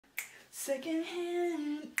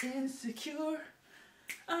secondhand insecure.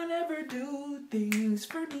 I never do things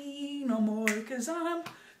for me no more, cause I'm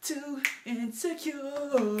too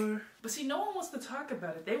insecure. But see, no one wants to talk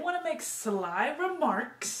about it. They want to make sly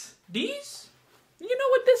remarks. These? You know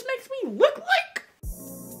what this makes me look like?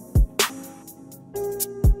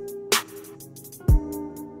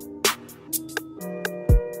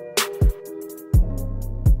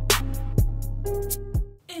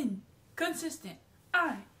 Inconsistent.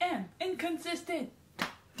 I am inconsistent.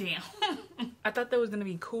 Damn. I thought that was gonna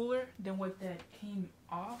be cooler than what that came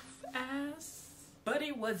off as, but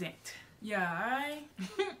it wasn't. Yeah, I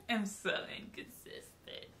am so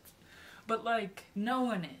inconsistent. But like, no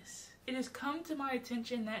one is. It has come to my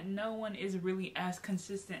attention that no one is really as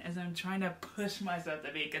consistent as I'm trying to push myself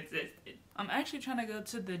to be consistent. I'm actually trying to go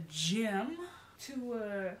to the gym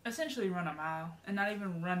to essentially run a mile, and not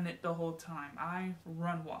even run it the whole time. I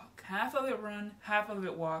run walk. Half of it run, half of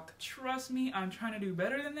it walk. Trust me, I'm trying to do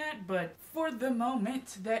better than that, but for the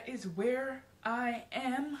moment, that is where I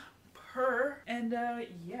am and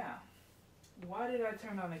yeah. Why did I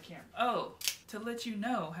turn on the camera? Oh, to let you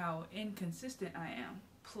know how inconsistent I am.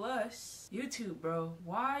 Plus, YouTube, bro,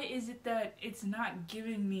 why is it that it's not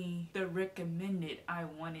giving me the recommended I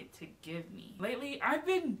want it to give me? Lately, I've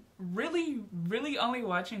been really only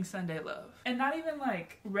watching Sunday Love. And not even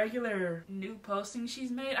like regular new postings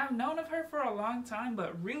she's made. I've known of her for a long time,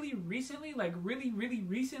 but really recently, like really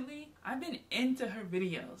recently, I've been into her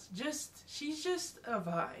videos. She's just a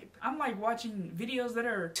vibe. I'm like watching videos that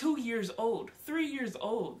are 2 years old, 3 years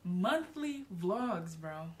old, monthly vlogs,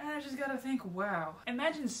 bro. And I just gotta think, wow.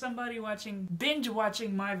 Imagine somebody binge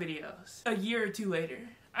watching my videos a year or two later.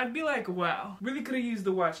 I'd be like, wow, really could have used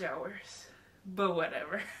the watch hours, but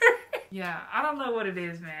whatever. Yeah, I don't know what it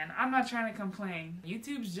is, man. I'm not trying to complain.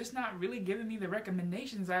 YouTube's just not really giving me the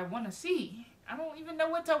recommendations I want to see. I don't even know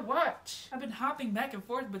what to watch. I've been hopping back and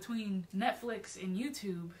forth between Netflix and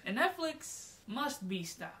YouTube, and Netflix must be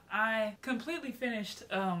stopped. I completely finished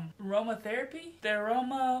aromatherapy.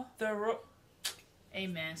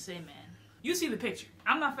 Amen, say man. You see the picture.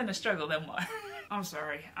 I'm not finna struggle no more. I'm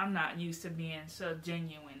sorry. I'm not used to being so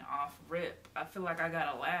genuine off rip. I feel like I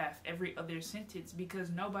gotta laugh every other sentence because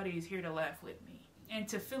nobody is here to laugh with me. And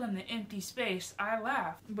to fill in the empty space, I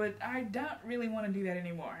laugh. But I don't really want to do that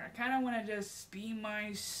anymore. I kind of want to just be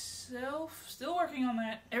myself. Still working on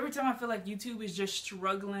that. Every time I feel like YouTube is just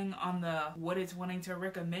struggling on the what it's wanting to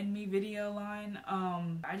recommend me video line,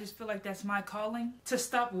 I just feel like that's my calling. To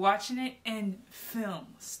stop watching it and film.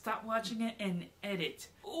 Stop watching it and edit.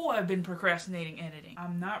 Oh, I've been procrastinating editing.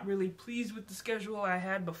 I'm not really pleased with the schedule I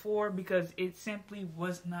had before because it simply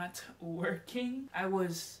was not working. I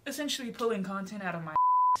was essentially pulling content out of my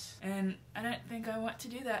and I don't think I want to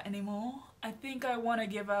do that anymore. I think I want to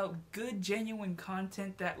give out good, genuine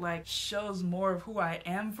content that like shows more of who I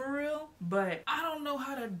am for real, but I don't know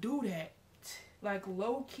how to do that. Like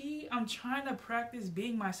low-key, I'm trying to practice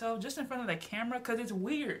being myself just in front of the camera because it's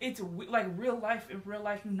weird. It's like real life. In real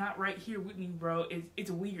life, you're not right here with me, bro. It's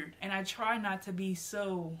weird. And I try not to be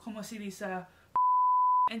so, como se dice,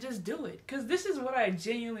 and just do it. Because this is what I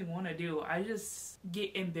genuinely want to do. I just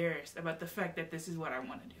get embarrassed about the fact that this is what I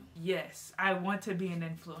want to do. Yes, I want to be an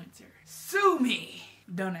influencer. Sue me!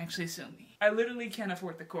 Don't actually sue me. I literally can't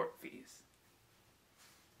afford the court fees.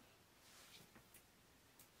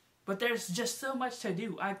 But there's just so much to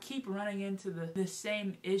do. I keep running into the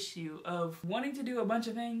same issue of wanting to do a bunch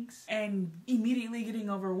of things and immediately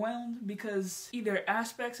getting overwhelmed because either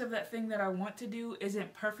aspects of that thing that I want to do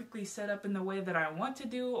isn't perfectly set up in the way that I want to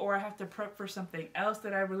do, or I have to prep for something else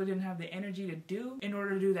that I really didn't have the energy to do in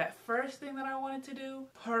order to do that first thing that I wanted to do.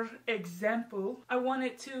 For example, I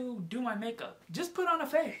wanted to do my makeup. Just put on a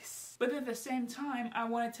face. But at the same time, I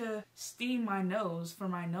wanted to steam my nose for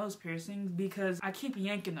my nose piercings because I keep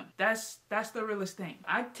yanking them. That's the realest thing.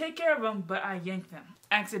 I take care of them, but I yank them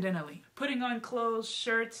accidentally. Putting on clothes,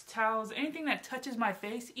 shirts, towels, anything that touches my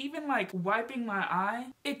face, even like wiping my eye,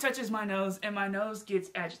 it touches my nose and my nose gets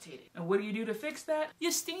agitated. And what do you do to fix that?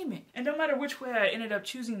 You steam it. And no matter which way I ended up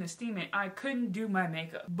choosing to steam it, I couldn't do my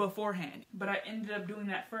makeup beforehand. But I ended up doing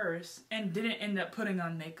that first and didn't end up putting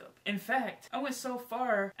on makeup. In fact, I went so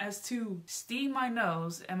far as to steam my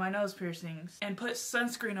nose and my nose piercings and put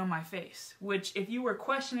sunscreen on my face, which if you were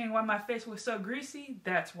questioning why my face was so greasy,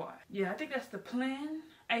 that's why. Yeah, I think that's the plan.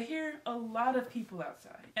 I hear a lot of people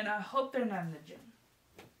outside, and I hope they're not in the gym.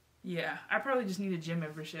 Yeah, I probably just need a gym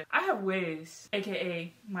membership. I have ways,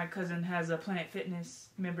 aka my cousin has a Planet Fitness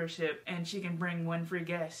membership, and she can bring one free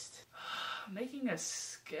guest. Making a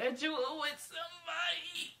schedule with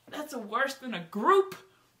somebody? That's worse than a group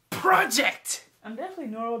project! I'm definitely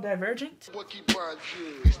neurodivergent.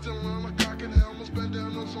 Rockin' helmets,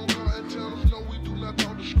 bandanas on car antennas. No, we do not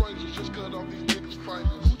talk to strangers. Just cut off these niggas'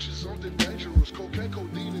 fingers. Hooch is something dangerous. Cocaine,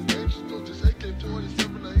 codeine, and angels. Throw this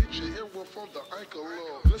AK-47 to hit your ear from the ankle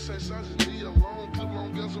up. This ain't size is me alone. Clip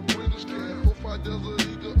long as a printer's can. 4-5 Desert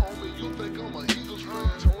Eagle on me. You think I'm a Eagles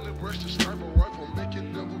fan? Tony Breast, the sniper rifle, make it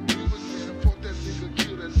never be again. Fuck that nigga,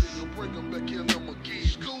 kill that nigga, bring him back here, I'm a kid.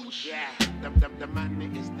 Scooch. Yeah, the money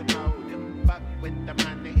is the motive. Fuck with the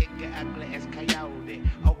money, it get ugly as coyote.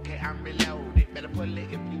 Okay, I'm reloaded. Better pull it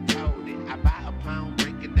if you told it. I buy a pound,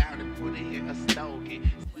 break it down, and put it in a stogie.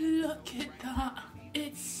 Look at that.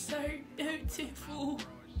 It's so beautiful.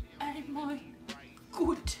 Oh my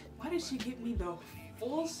god. Why did she get me the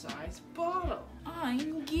full-size bottle?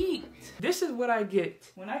 I'm geeked. This is what I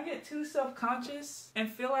get when I get too self-conscious and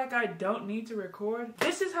feel like I don't need to record.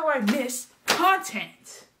 This is how I miss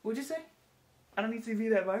content. What'd you say? I don't need to be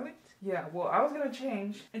that violent? Yeah, well, I was gonna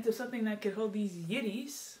change into something that could hold these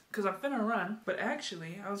yitties because I'm finna run, but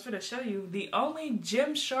actually, I was finna show you the only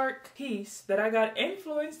Gymshark piece that I got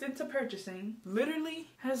influenced into purchasing literally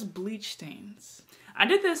has bleach stains. I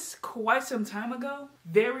did this quite some time ago,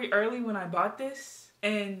 very early when I bought this,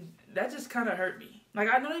 and that just kind of hurt me. Like,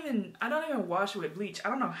 I don't even wash with bleach. I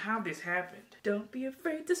don't know how this happened. Don't be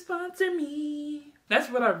afraid to sponsor me. That's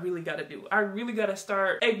what I really gotta do. I really gotta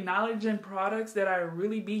start acknowledging products that I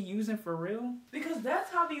really be using for real. Because that's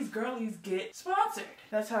how these girlies get sponsored.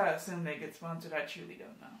 That's how I assume they get sponsored. I truly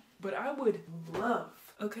don't know. But I would love,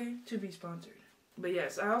 okay, to be sponsored. But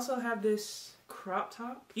yes, I also have this crop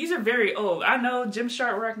top. These are very old. I know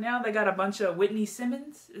Gymshark right now, they got a bunch of Whitney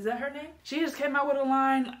Simmons. Is that her name? She just came out with a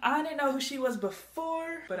line. I didn't know who she was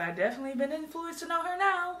before, but I definitely been influenced to know her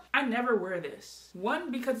now. I never wear this.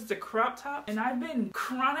 One, because it's a crop top, and I've been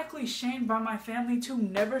chronically shamed by my family to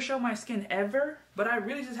never show my skin ever. But I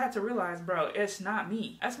really just had to realize, bro, it's not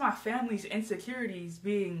me. That's my family's insecurities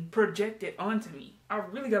being projected onto me. I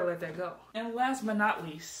really gotta let that go. And last but not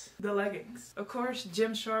least, the leggings. Of course,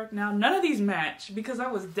 Gymshark. Now, none of these match because I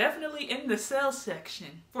was definitely in the sales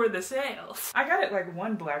section for the sales. I got it like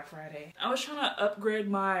one Black Friday. I was trying to upgrade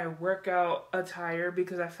my workout attire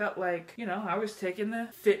because I felt like, you know, I was taking the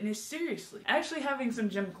fitness seriously. Actually having some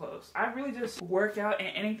gym clothes. I really just work out in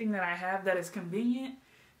anything that I have that is convenient.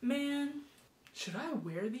 Man, should I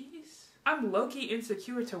wear these? I'm low-key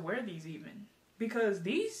insecure to wear these even. Because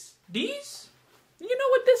these, you know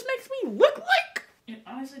what this makes me look like? It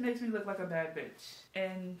honestly makes me look like a bad bitch.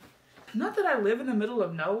 And not that I live in the middle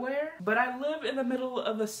of nowhere, but I live in the middle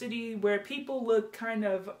of a city where people look kind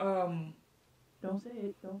of, don't say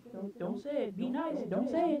it, don't say it, be nice, don't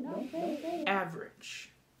say it,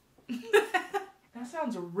 average. That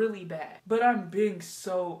sounds really bad, but I'm being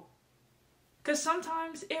so... Cause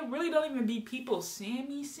sometimes it really don't even be people seeing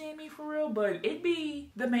me for real, but it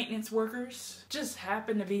be the maintenance workers just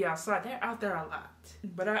happen to be outside. They're out there a lot.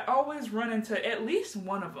 But I always run into at least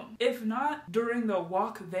one of them. If not during the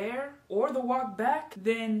walk there or the walk back,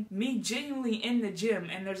 then me genuinely in the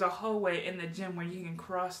gym and there's a hallway in the gym where you can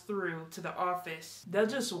cross through to the office. They'll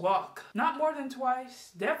just walk. Not more than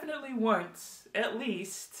twice, definitely once, at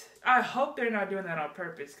least. I hope they're not doing that on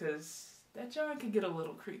purpose cause that joint could get a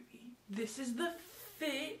little creepy. This is the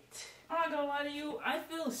fit. I'm not gonna lie to you, I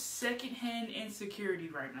feel secondhand insecurity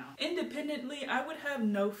right now. Independently, I would have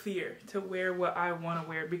no fear to wear what I want to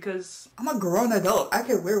wear because I'm a grown adult. I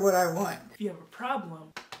can wear what I want. If you have a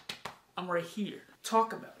problem, I'm right here.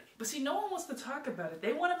 Talk about it. But see, no one wants to talk about it.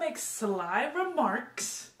 They want to make sly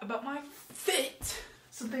remarks about my fit.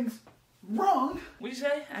 Something's wrong. What'd you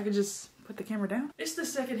say? I could just put the camera down? It's the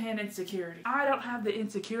secondhand insecurity. I don't have the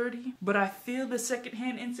insecurity, but I feel the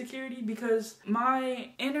secondhand insecurity because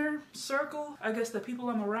my inner circle, I guess the people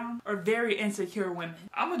I'm around, are very insecure women.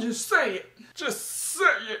 I'ma just say it. Just say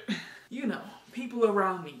it. You know, people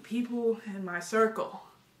around me, people in my circle,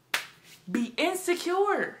 be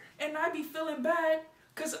insecure. And I be feeling bad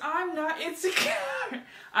because I'm not insecure.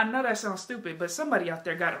 I know that sounds stupid, but somebody out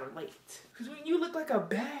there gotta relate. Because when you look like a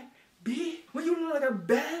bad bitch, when you look like a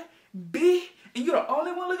bad bitch, and you're the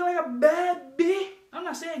only one looking like a bad bitch, I'm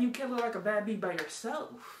not saying you can't look like a bad bitch by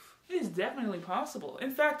yourself. It is definitely possible.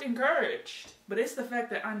 In fact, encouraged. But it's the fact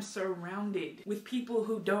that I'm surrounded with people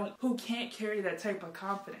who can't carry that type of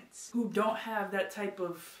confidence, who don't have that type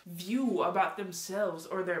of view about themselves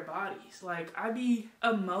or their bodies. Like, I be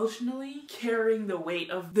emotionally carrying the weight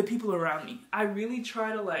of the people around me. I really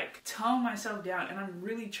try to like tone myself down, and I'm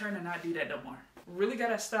really trying to not do that no more. Really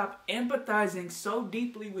gotta stop empathizing so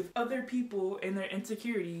deeply with other people and their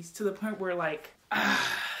insecurities to the point where like,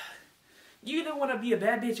 you either want to be a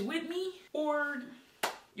bad bitch with me or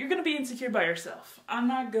You're gonna be insecure by yourself. I'm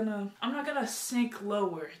not gonna sink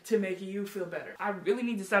lower to make you feel better. I really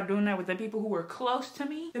need to stop doing that with the people who are close to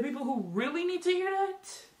me. The people who really need to hear that.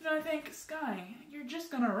 You know, I think, Sky, you're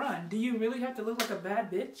just gonna run. Do you really have to look like a bad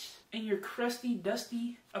bitch in your crusty,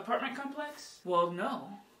 dusty apartment complex? Well, no,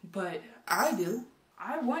 but I do.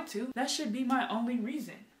 I want to. That should be my only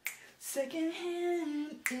reason.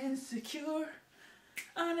 Secondhand insecure.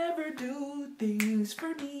 I never do things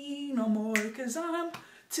for me no more, 'cause I'm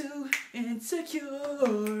too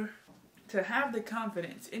insecure to have the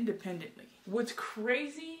confidence independently. What's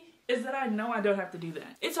crazy is that I know I don't have to do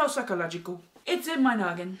that. It's all psychological. It's in my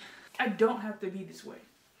noggin. I don't have to be this way.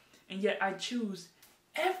 And yet I choose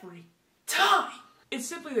every time. It's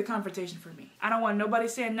simply the confrontation for me. I don't want nobody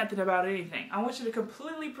saying nothing about anything. I want you to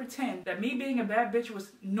completely pretend that me being a bad bitch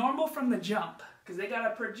was normal from the jump. Because they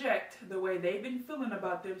gotta project the way they've been feeling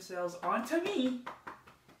about themselves onto me.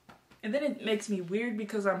 And then it makes me weird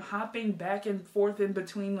because I'm hopping back and forth in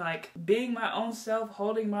between like being my own self,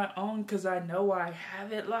 holding my own because I know I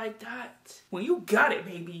have it like that. When you got it,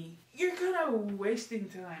 baby, you're kind of wasting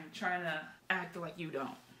time trying to act like you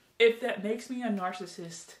don't. If that makes me a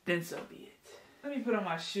narcissist, then so be it. Let me put on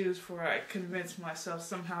my shoes before I convince myself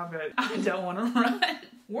somehow that I don't want to run.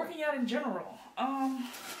 Working out in general.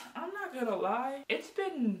 I'm not gonna lie, it's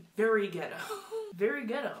been very ghetto. Very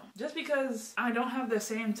ghetto. Just because I don't have the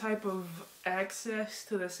same type of access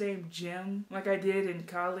to the same gym like I did in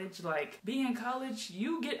college. Like, being in college,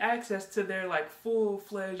 you get access to their like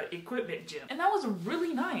full-fledged equipment gym. And that was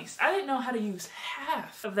really nice. I didn't know how to use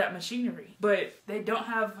half of that machinery. But they don't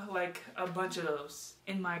have like a bunch of those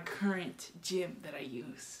in my current gym that I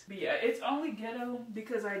use. But yeah, it's only ghetto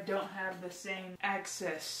because I don't have the same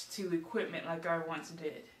access to equipment like I once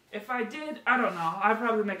did. If I did, I don't know, I'd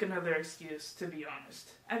probably make another excuse, to be honest.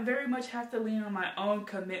 I very much have to lean on my own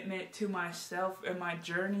commitment to myself and my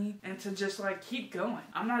journey and to just like keep going.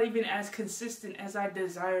 I'm not even as consistent as I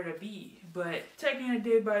desire to be, but taking it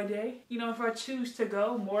day by day, you know, if I choose to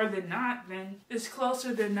go more than not, then it's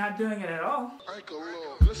closer than not doing it at all.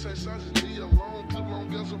 This ain't size me alone, too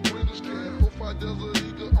long as a British can. 4-5 days a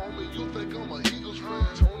eagle on me, you think I'm an Eagles fan.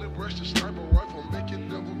 Tony Brush the sniper rifle.